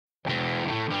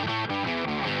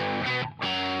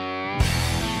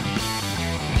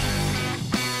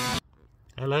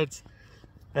lads.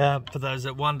 For those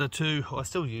that wonder too, I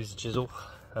still use a chisel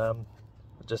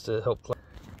just to help clean.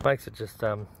 Makes it just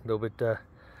a little bit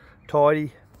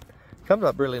tidy. Comes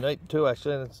up really neat too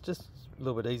actually, and it's just a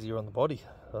little bit easier on the body,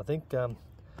 I think.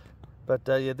 But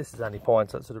yeah, this is only pine,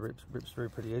 so it sort of rips through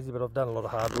pretty easy, but I've done a lot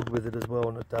of hardwood with it as well,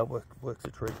 and it works a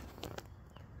treat.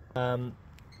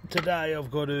 Today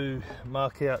I've got to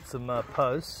mark out some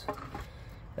posts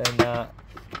and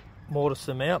mortise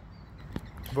them out.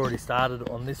 I've already started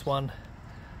on this one.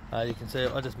 You can see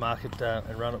I just mark it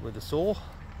and run it with a saw,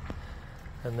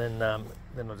 and then I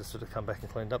just sort of come back and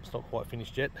clean it up. It's not quite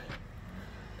finished yet,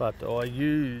 but I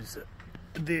use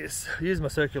my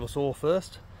circular saw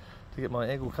first to get my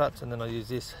angle cuts, and then I use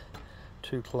this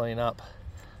to clean up.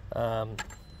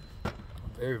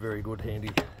 Very good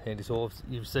handy saw.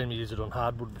 You've seen me use it on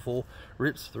hardwood before.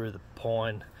 Rips through the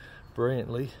pine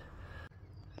brilliantly.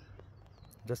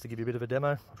 Just to give you a bit of a demo,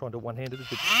 I'll try and do it one-handed. It's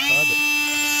a bit hard, but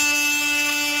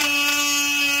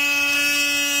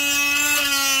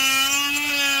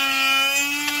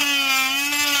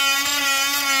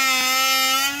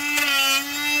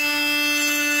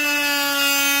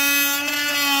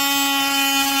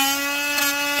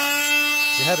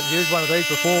if you haven't used one of these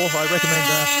before, I recommend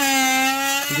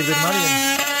you give a bit of money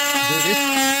and do this,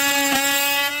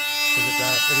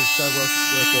 because it is so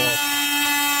worthwhile.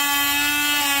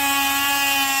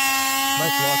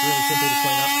 Makes life really simple to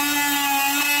clean up.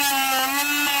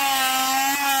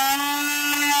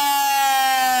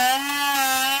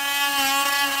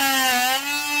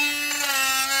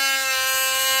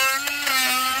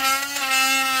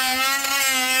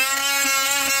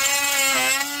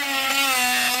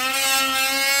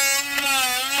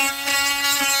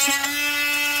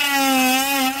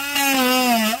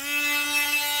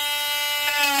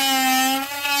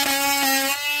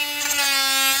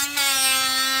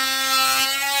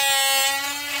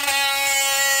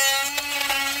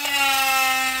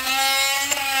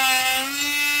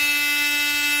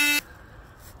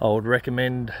 I would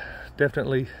recommend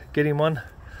definitely getting one.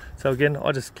 So again,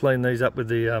 I just clean these up with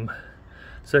the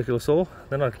circular saw,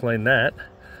 then I clean that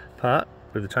part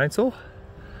with the chainsaw.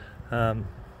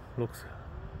 Looks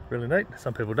really neat.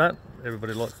 Some people don't.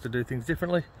 Everybody likes to do things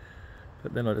differently.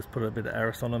 But then I just put a bit of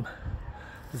arris on them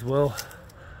as well.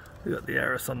 We've got the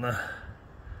arris on the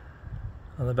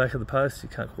back of the post. You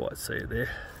can't quite see it there.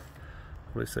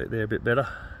 Probably see it there a bit better.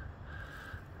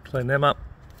 Clean them up.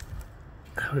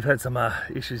 We've had some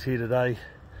issues here today.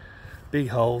 Big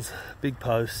holes, big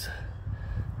posts.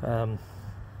 Yeah,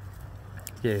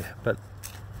 but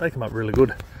they come up really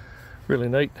good, really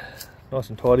neat, nice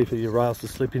and tidy for your rails to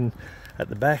slip in at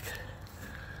the back.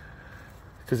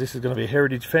 Because this is going to be a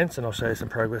heritage fence, and I'll show you some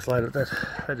progress later.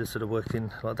 That just sort of worked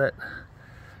in like that.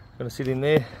 I'm going to sit in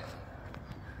there,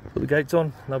 put the gates on,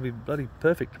 and they'll be bloody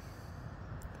perfect.